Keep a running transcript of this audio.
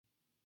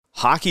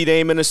Hockey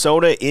Day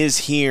Minnesota is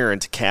here,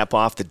 and to cap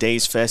off the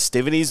day's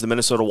festivities, the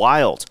Minnesota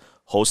Wild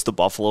host the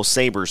Buffalo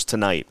Sabres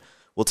tonight.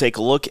 We'll take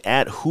a look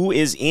at who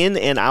is in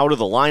and out of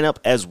the lineup,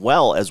 as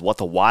well as what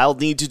the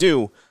Wild need to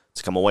do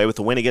to come away with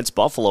the win against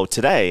Buffalo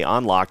today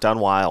on Locked On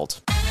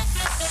Wild.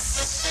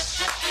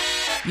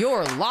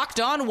 You're Locked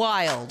On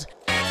Wild,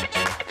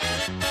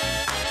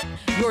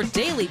 your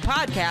daily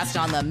podcast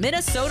on the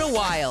Minnesota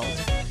Wild.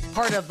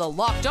 Part of the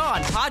Locked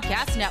On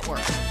Podcast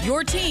Network,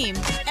 your team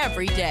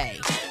every day.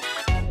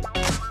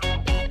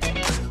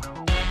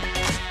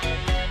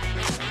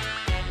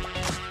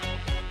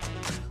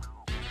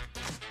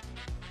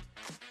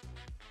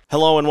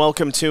 Hello and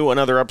welcome to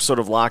another episode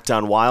of Locked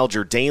On Wild,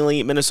 your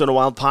daily Minnesota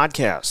Wild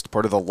podcast,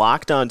 part of the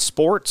Locked On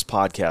Sports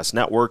Podcast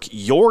Network,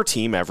 your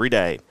team every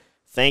day.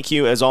 Thank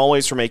you, as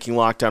always, for making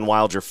Locked On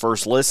Wild your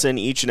first listen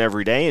each and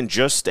every day. And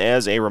just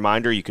as a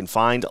reminder, you can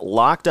find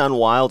Locked On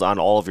Wild on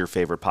all of your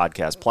favorite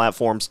podcast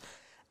platforms,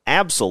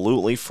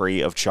 absolutely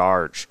free of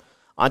charge.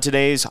 On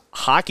today's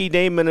Hockey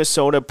Day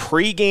Minnesota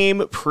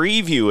pregame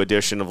preview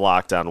edition of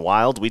Locked On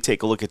Wild, we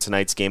take a look at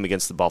tonight's game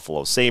against the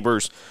Buffalo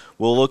Sabres.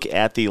 We'll look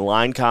at the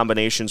line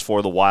combinations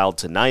for the Wild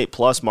tonight,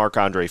 plus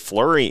Marc-Andre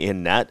Fleury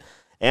in net,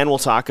 and we'll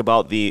talk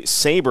about the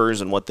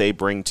Sabres and what they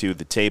bring to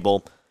the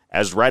table,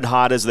 as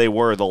red-hot as they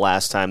were the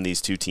last time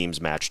these two teams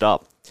matched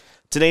up.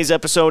 Today's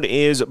episode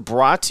is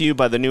brought to you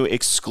by the new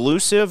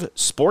exclusive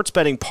sports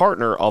betting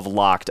partner of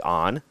Locked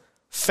On,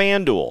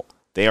 FanDuel.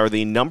 They are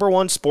the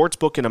 #1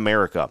 sportsbook in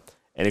America.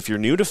 And if you're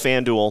new to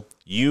FanDuel,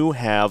 you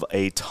have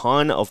a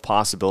ton of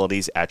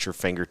possibilities at your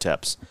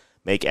fingertips.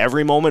 Make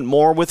every moment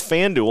more with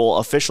FanDuel,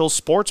 official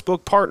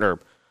sportsbook partner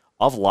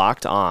of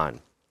Locked On.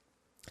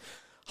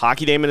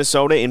 Hockey Day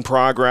Minnesota in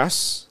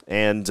progress,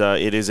 and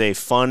it is a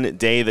fun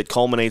day that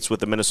culminates with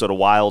the Minnesota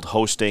Wild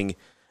hosting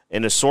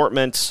an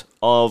assortment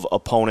of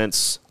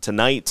opponents,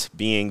 tonight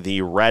being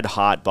the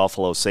red-hot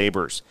Buffalo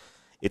Sabres.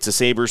 It's a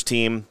Sabres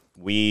team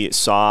we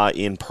saw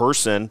in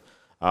person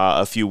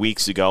a few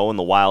weeks ago, and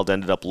the Wild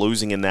ended up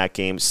losing in that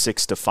game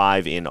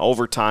 6-5 in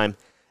overtime.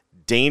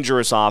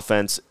 Dangerous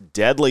offense,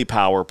 deadly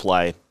power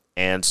play,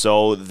 and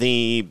so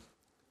the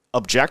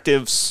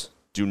objectives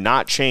do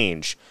not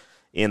change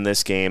in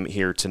this game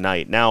here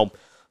tonight. Now,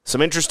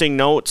 some interesting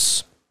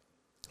notes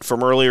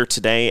from earlier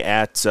today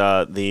at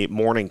the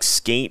morning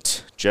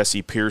skate.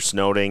 Jesse Pierce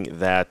noting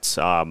that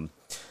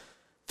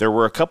there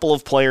were a couple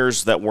of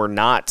players that were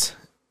not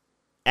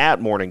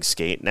at morning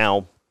skate.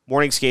 Now,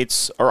 morning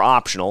skates are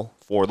optional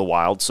for the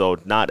Wild, so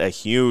not a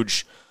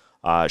huge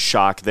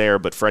shock there,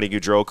 but Freddie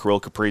Gaudreau,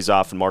 Kirill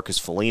Kaprizov, and Marcus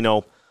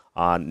Foligno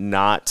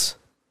not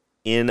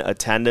in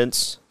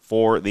attendance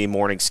for the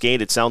morning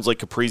skate. It sounds like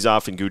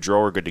Kaprizov and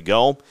Gaudreau are good to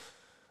go.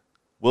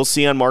 We'll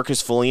see on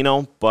Marcus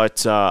Foligno,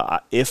 but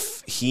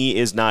if he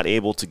is not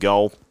able to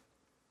go,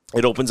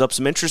 it opens up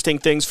some interesting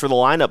things for the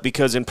lineup,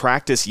 because in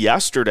practice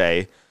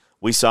yesterday,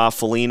 we saw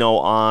Foligno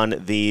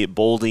on the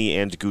Boldy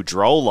and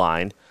Gaudreau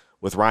line,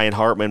 with Ryan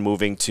Hartman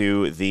moving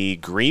to the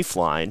Grief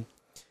line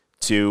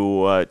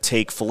to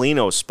take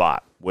Foligno's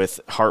spot, with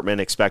Hartman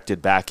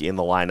expected back in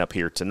the lineup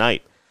here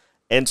tonight.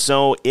 And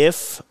so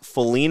if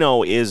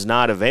Foligno is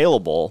not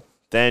available,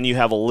 then you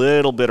have a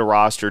little bit of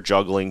roster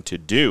juggling to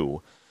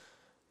do.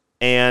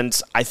 And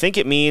I think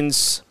it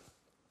means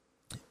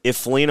if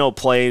Foligno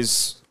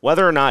plays,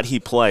 whether or not he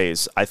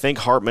plays, I think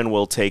Hartman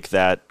will take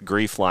that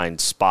Grief line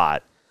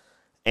spot.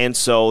 And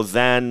so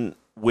then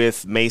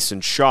with Mason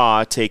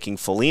Shaw taking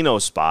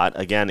Foligno's spot,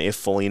 again, if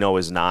Foligno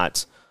is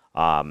not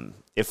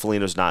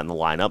Foligno's not in the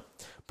lineup,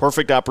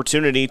 perfect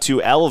opportunity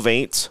to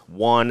elevate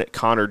one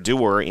Connor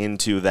Dewar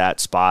into that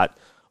spot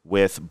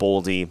with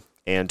Boldy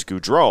and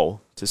Gaudreau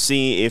to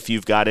see if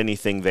you've got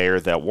anything there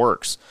that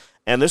works.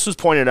 And this was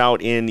pointed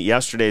out in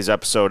yesterday's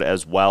episode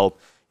as well.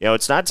 You know,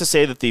 it's not to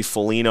say that the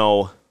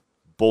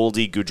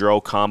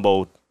Foligno-Boldy-Gaudreau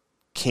combo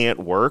can't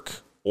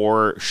work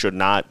or should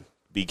not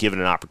be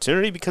given an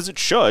opportunity, because it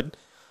should.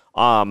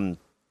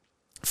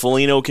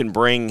 Foligno can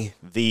bring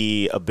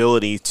the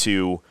ability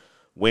to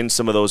win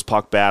some of those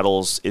puck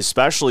battles,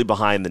 especially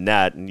behind the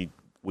net. And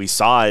we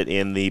saw it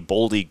in the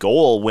Boldy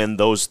goal when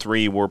those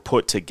three were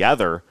put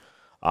together,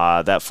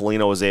 that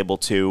Foligno was able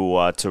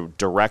to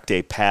direct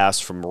a pass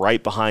from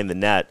right behind the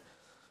net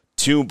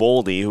to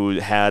Boldy, who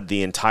had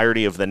the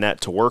entirety of the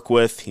net to work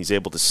with. He's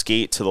able to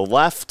skate to the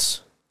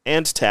left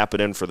and tap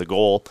it in for the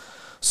goal.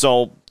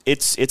 So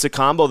it's a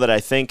combo that I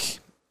think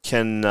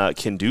can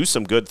do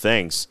some good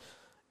things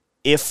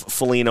if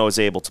Foligno is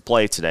able to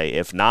play today.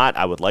 If not,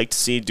 I would like to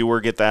see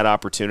Dewar get that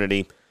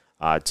opportunity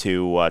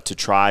to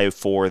try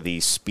for the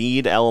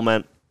speed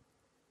element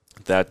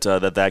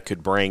that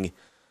could bring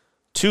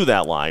to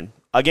that line.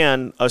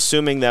 Again,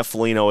 assuming that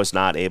Foligno is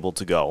not able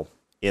to go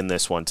in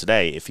this one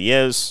today. If he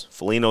is,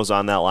 Foligno's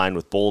on that line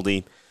with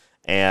Boldy,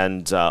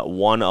 and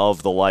one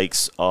of the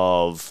likes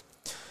of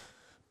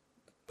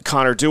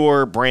Connor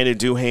Dewar, Brandon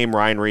Duhaime,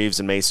 Ryan Reeves,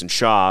 and Mason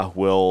Shaw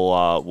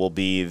will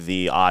be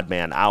the odd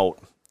man out.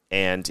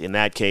 And in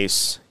that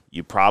case,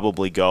 you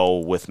probably go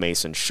with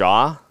Mason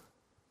Shaw.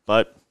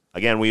 But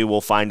again, we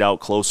will find out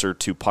closer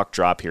to puck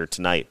drop here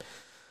tonight.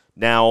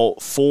 Now,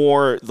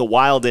 for the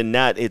Wild in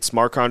net, it's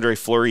Marc-Andre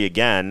Fleury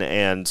again,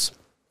 and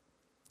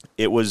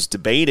it was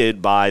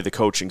debated by the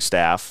coaching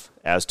staff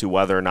as to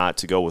whether or not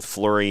to go with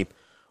Fleury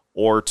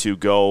or to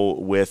go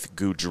with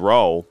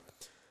Gaudreau.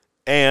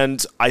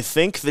 And I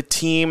think the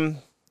team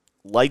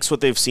likes what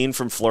they've seen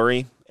from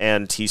Fleury,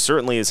 and he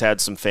certainly has had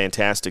some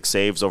fantastic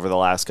saves over the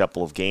last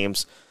couple of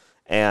games,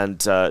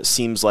 and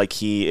seems like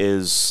he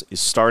is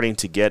starting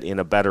to get in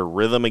a better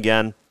rhythm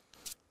again,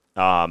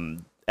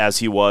 as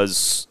he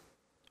was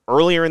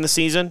earlier in the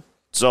season.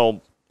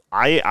 So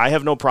I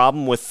have no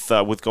problem with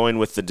going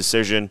with the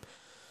decision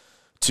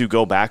to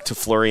go back to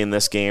Fleury in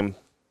this game,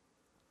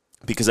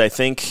 because I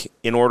think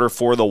in order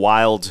for the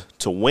Wild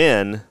to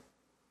win,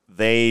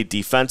 they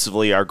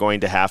defensively are going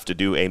to have to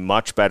do a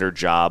much better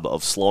job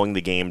of slowing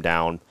the game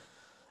down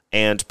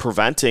and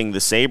preventing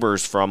the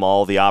Sabres from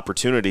all the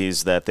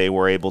opportunities that they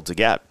were able to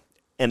get.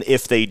 And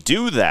if they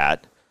do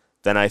that,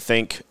 then I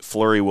think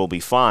Fleury will be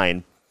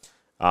fine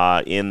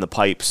in the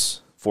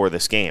pipes for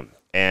this game.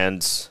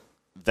 And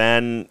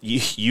then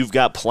you've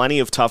got plenty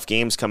of tough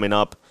games coming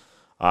up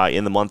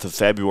in the month of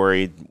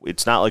February.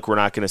 It's not like we're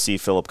not going to see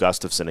Philip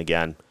Gustafsson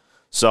again.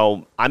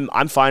 So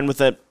I'm fine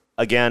with it.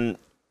 Again,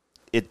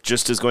 it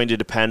just is going to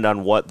depend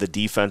on what the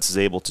defense is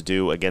able to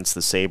do against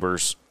the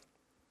Sabres.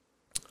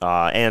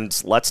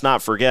 And let's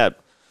not forget,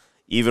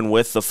 even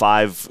with the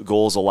 5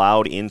 goals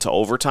allowed into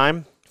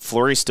overtime,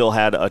 Fleury still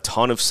had a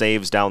ton of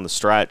saves down the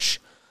stretch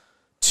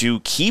to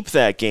keep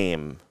that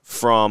game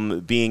from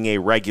being a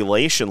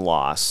regulation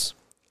loss.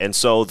 And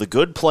so the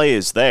good play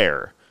is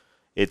there.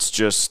 It's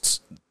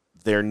just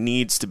there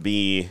needs to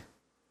be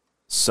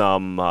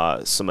some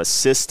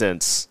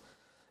assistance,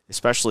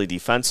 especially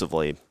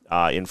defensively,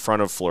 in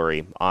front of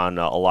Fleury on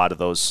a lot of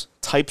those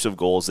types of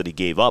goals that he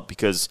gave up,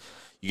 because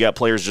you got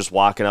players just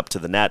walking up to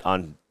the net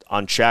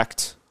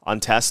unchecked,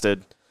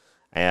 untested,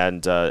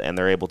 and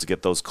they're able to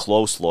get those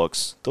close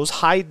looks, those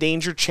high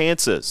danger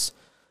chances,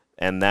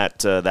 and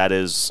that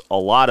is a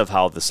lot of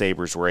how the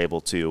Sabres were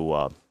able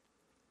to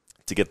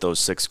get those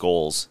 6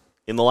 goals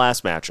in the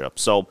last matchup.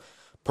 So,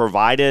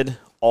 provided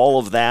all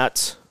of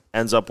that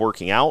ends up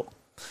working out,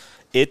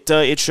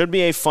 it should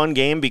be a fun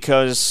game,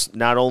 because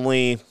not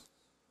only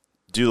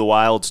do the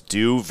Wilds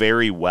do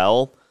very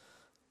well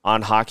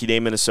on Hockey Day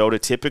Minnesota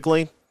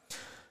typically,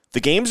 the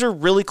games are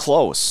really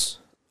close.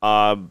 There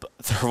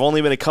have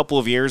only been a couple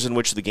of years in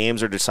which the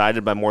games are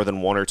decided by more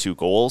than 1 or 2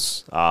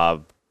 goals. A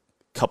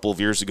couple of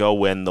years ago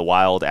when the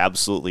Wild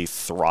absolutely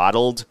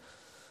throttled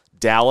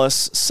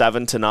Dallas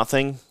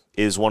 7-0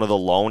 is one of the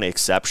lone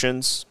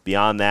exceptions.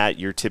 Beyond that,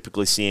 you're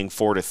typically seeing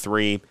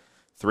 4-3,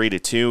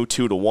 3-2,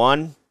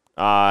 2-1.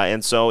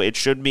 And so it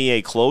should be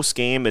a close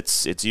game.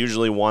 It's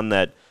usually one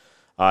that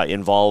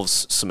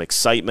involves some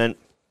excitement,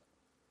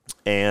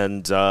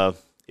 and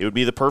it would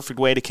be the perfect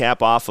way to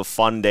cap off a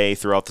fun day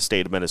throughout the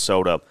state of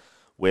Minnesota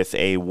with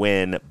a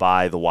win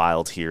by the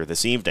Wild here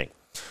this evening.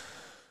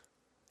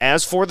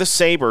 As for the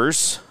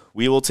Sabres,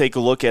 we will take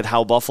a look at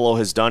how Buffalo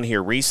has done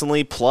here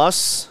recently,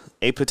 plus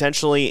a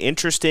potentially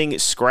interesting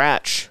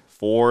scratch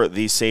for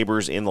the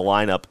Sabres in the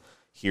lineup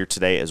here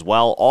today as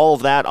well. All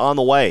of that on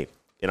the way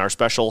in our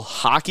special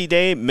Hockey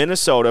Day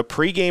Minnesota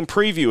pregame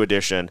preview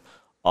edition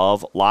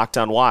of Locked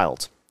on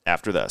Wild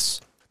after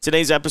this.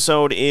 Today's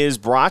episode is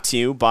brought to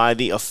you by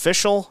the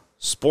official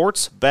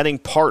sports betting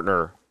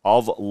partner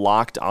of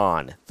Locked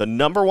On, the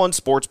 #1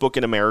 sportsbook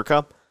in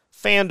America,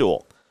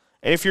 FanDuel.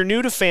 And if you're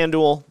new to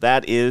FanDuel,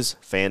 that is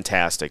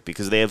fantastic,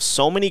 because they have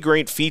so many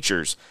great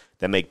features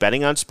that make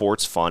betting on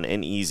sports fun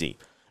and easy.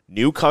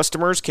 New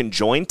customers can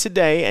join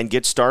today and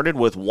get started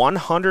with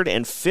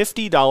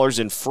 $150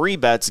 in free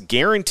bets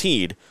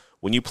guaranteed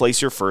when you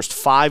place your first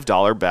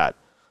 $5 bet.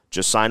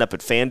 Just sign up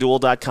at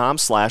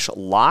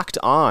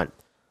FanDuel.com/lockedon.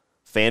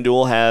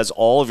 FanDuel has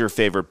all of your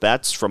favorite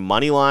bets, from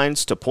money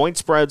lines to point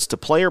spreads to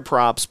player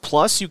props.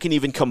 Plus, you can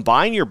even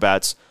combine your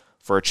bets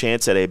for a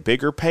chance at a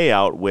bigger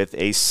payout with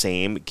a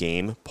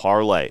same-game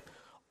parlay.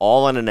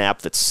 All on an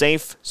app that's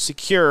safe,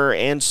 secure,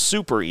 and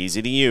super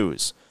easy to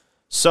use.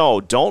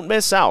 So don't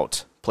miss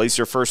out. Place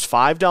your first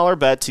 $5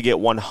 bet to get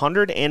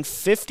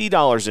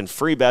 $150 in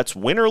free bets,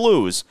 win or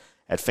lose,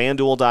 at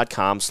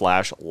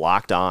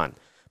FanDuel.com/lockedon.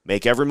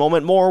 Make every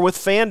moment more with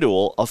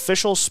FanDuel,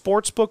 official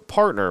sportsbook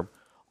partner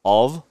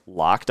of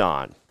Locked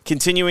On.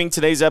 Continuing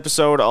today's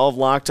episode of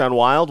Locked on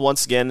Wild,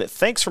 once again,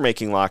 thanks for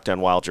making Locked on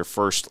Wild your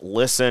first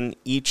listen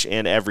each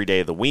and every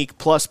day of the week,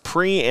 plus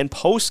pre- and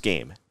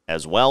post-game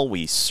as well.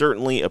 We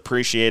certainly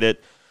appreciate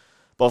it.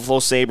 Buffalo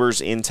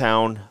Sabres in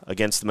town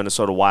against the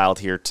Minnesota Wild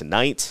here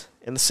tonight.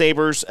 And the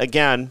Sabres,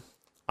 again,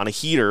 on a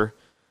heater.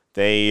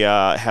 They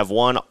have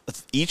won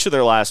each of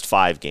their last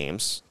 5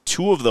 games,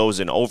 2 of those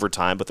in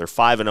overtime, but they're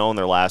 5-0 in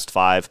their last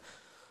 5.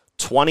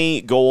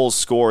 20 goals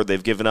scored.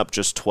 They've given up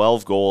just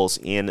 12 goals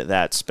in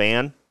that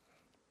span.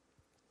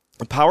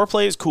 The power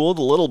play has cooled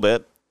a little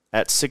bit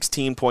at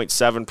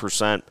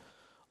 16.7%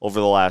 over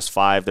the last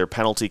 5. Their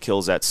penalty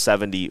kills at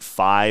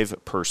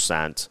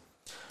 75%.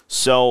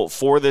 So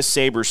for this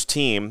Sabres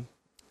team,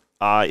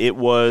 it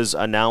was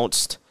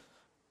announced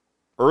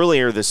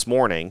earlier this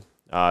morning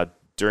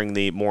during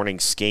the morning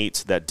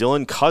skate that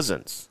Dylan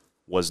Cousins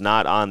was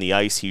not on the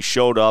ice. He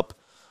showed up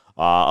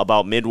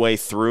about midway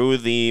through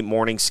the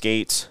morning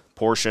skate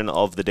portion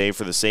of the day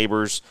for the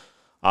Sabres,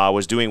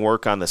 was doing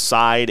work on the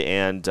side,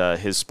 and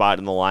his spot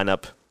in the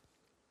lineup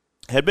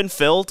had been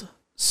filled.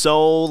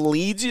 So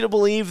leads you to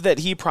believe that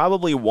he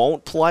probably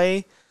won't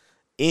play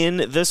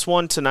in this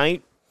one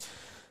tonight.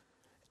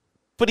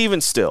 But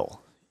even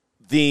still,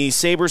 the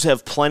Sabres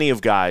have plenty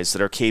of guys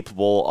that are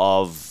capable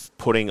of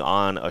putting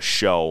on a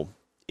show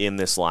in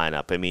this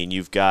lineup. I mean,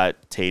 you've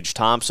got Tage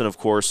Thompson, of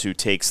course, who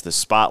takes the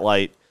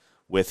spotlight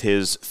with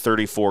his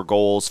 34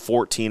 goals,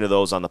 14 of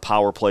those on the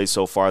power play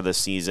so far this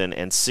season,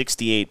 and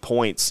 68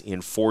 points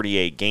in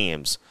 48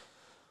 games.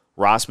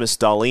 Rasmus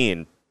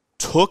Dahlin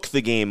took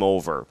the game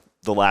over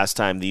the last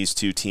time these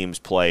two teams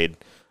played,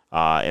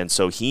 and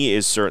so he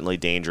is certainly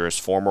dangerous.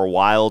 Former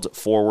Wild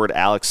forward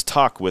Alex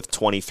Tuch with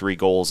 23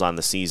 goals on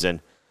the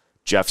season,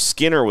 Jeff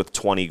Skinner with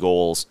 20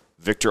 goals,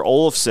 Victor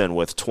Olofsson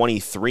with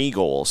 23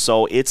 goals.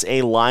 So it's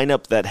a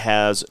lineup that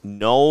has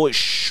no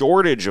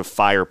shortage of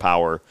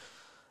firepower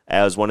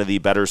as one of the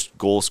better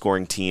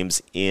goal-scoring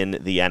teams in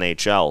the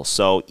NHL.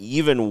 So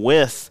even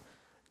with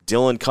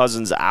Dylan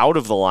Cousins out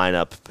of the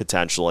lineup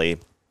potentially,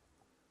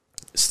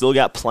 still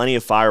got plenty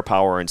of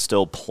firepower and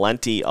still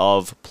plenty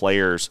of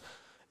players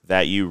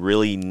that you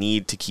really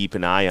need to keep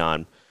an eye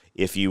on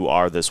if you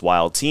are this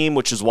Wild team,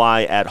 which is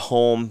why at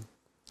home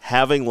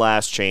having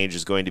last change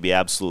is going to be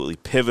absolutely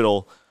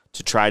pivotal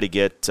to try to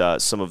get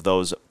some of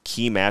those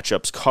key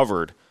matchups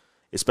covered,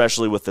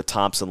 especially with the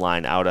Thompson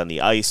line out on the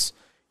ice.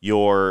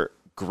 Your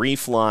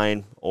Grief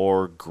line,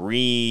 or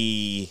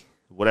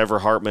whatever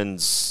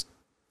Hartman's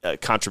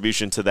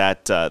contribution to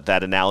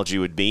that analogy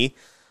would be,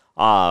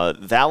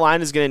 that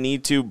line is going to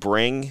need to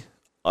bring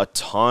a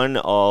ton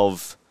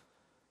of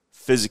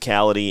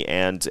physicality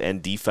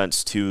and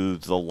defense to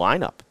the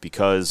lineup,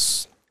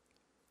 because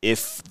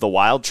if the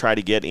Wild try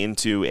to get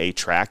into a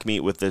track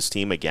meet with this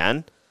team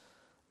again,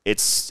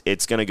 it's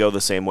going to go the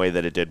same way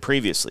that it did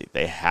previously.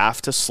 They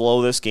have to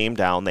slow this game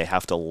down. They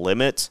have to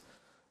limit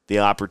the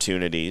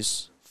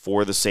opportunities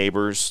for the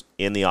Sabres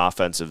in the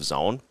offensive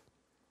zone.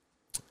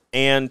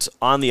 And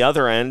on the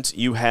other end,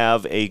 you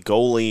have a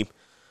goalie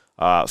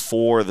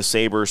for the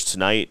Sabres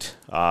tonight.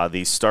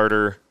 The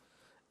starter,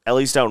 at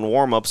least out in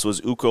warmups, was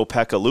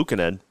Ukko-Pekka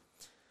Luukkonen.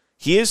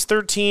 He is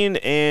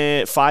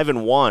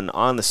 13-5-1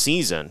 on the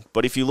season,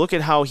 but if you look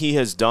at how he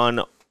has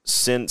done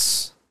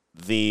since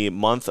the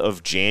month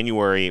of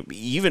January,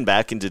 even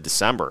back into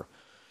December,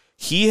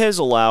 he has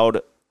allowed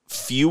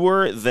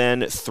fewer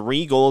than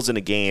 3 goals in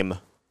a game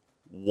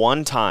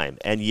one time.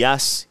 And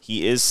yes,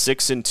 he is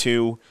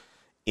 6-2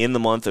 in the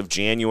month of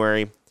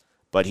January,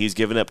 but he's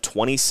given up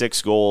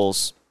 26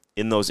 goals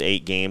in those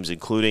 8 games,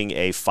 including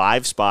a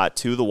 5 spot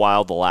to the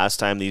Wild the last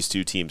time these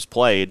two teams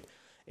played,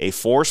 a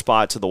 4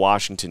 spot to the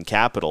Washington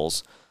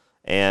Capitals,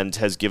 and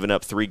has given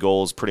up 3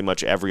 goals pretty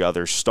much every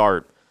other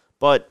start.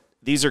 But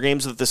these are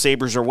games that the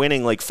Sabres are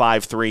winning like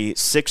 5-3,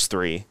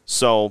 6-3.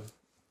 So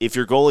if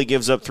your goalie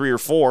gives up 3 or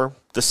 4,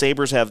 the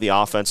Sabres have the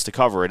offense to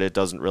cover it. It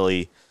doesn't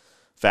really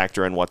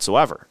factor in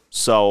whatsoever.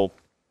 So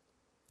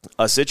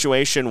a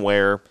situation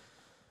where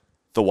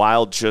the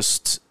Wild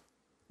just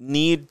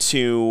need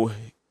to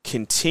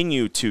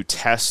continue to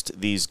test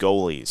these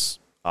goalies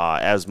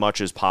as much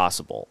as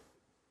possible.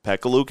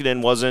 Pekka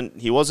Luukkonen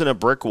wasn't a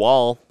brick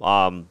wall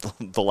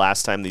the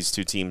last time these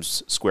two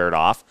teams squared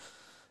off.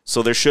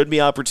 So there should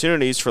be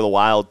opportunities for the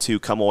Wild to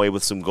come away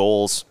with some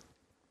goals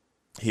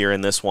here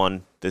in this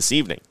one this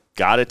evening.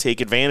 Got to take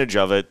advantage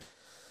of it.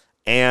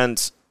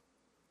 And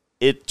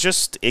it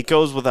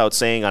goes without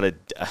saying on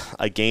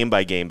a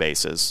game-by-game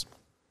basis,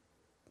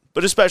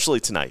 but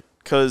especially tonight,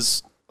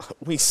 because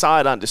we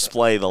saw it on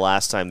display the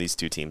last time these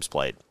two teams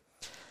played.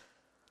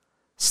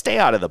 Stay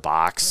out of the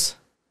box,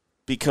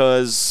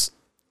 because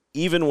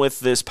even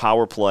with this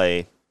power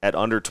play at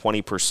under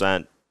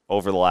 20%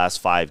 over the last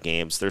 5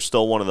 games, they're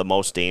still one of the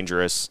most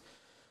dangerous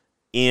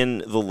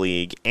in the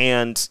league.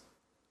 And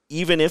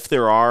even if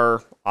there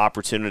are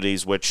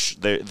opportunities, which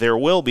there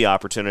will be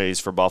opportunities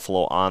for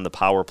Buffalo on the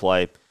power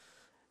play,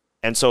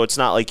 and so it's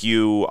not like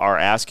you are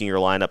asking your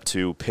lineup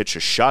to pitch a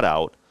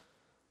shutout,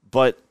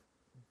 but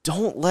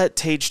don't let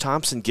Tage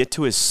Thompson get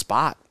to his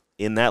spot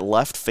in that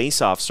left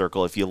faceoff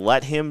circle. If you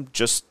let him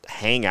just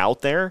hang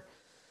out there,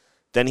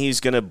 then he's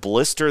going to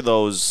blister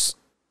those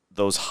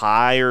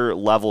higher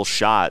level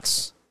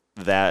shots.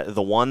 That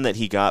the one that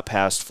he got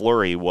past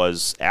Fleury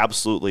was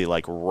absolutely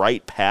like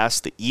right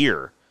past the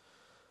ear.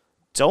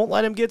 Don't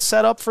let him get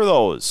set up for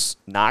those.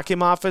 Knock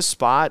him off his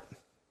spot.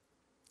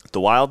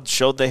 The Wild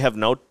showed they have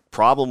no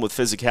problem with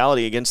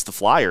physicality against the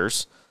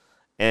Flyers,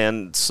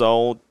 and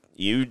so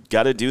you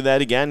got to do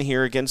that again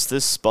here against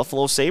this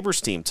Buffalo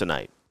Sabres team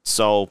tonight.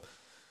 So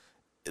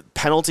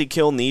penalty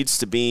kill needs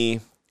to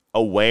be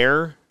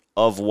aware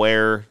of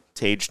where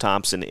Tage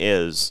Thompson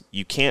is.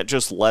 You can't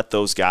just let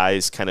those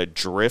guys kind of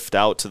drift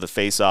out to the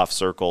face-off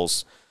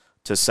circles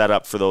to set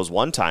up for those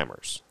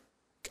one-timers.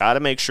 Got to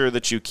make sure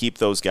that you keep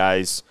those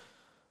guys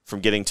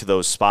from getting to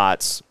those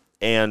spots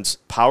And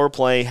power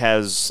play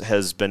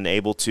has been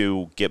able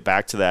to get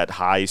back to that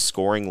high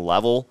scoring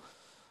level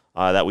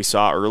that we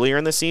saw earlier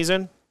in the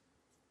season.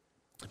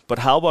 But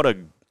how about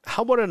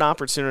an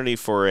opportunity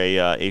for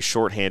a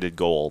shorthanded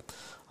goal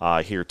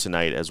here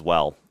tonight as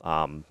well?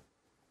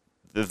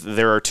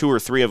 There are 2 or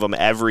 3 of them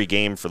every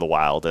game for the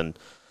Wild, and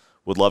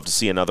would love to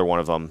see another one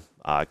of them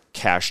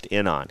cashed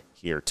in on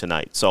here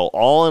tonight. So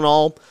all in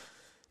all,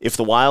 if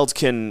the Wilds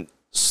can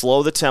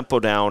slow the tempo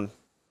down,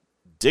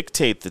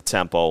 dictate the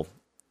tempo,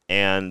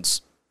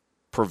 and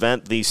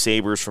prevent the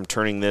Sabres from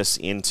turning this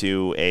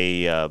into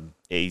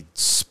a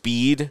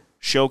speed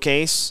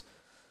showcase,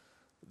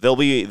 they'll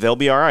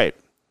be all right.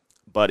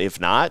 But if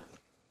not,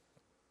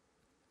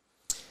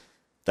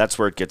 that's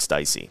where it gets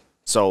dicey.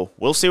 So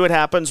we'll see what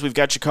happens. We've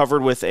got you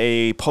covered with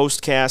a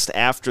postcast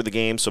after the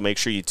game, so make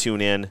sure you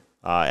tune in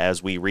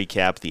as we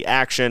recap the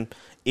action.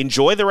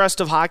 Enjoy the rest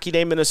of Hockey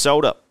Day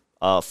Minnesota.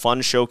 A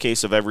fun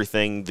showcase of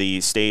everything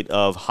the state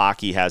of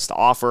hockey has to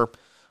offer,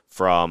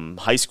 from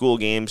high school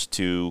games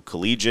to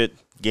collegiate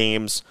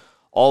games,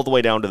 all the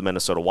way down to the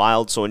Minnesota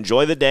Wild. So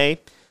enjoy the day,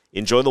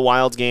 enjoy the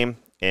Wild game,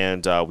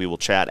 and we will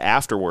chat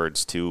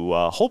afterwards to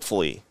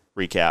hopefully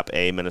recap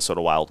a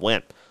Minnesota Wild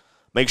win.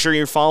 Make sure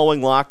you're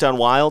following Locked On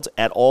Wild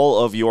at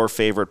all of your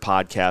favorite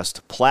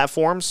podcast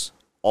platforms.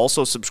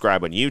 Also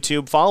subscribe on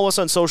YouTube. Follow us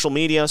on social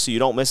media so you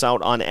don't miss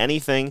out on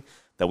anything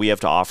that we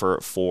have to offer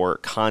for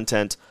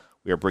content.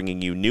 We are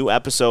bringing you new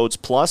episodes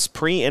plus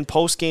pre- and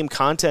post-game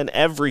content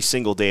every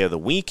single day of the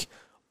week,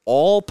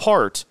 all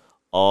part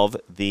of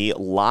the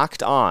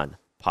Locked On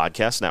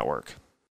Podcast Network.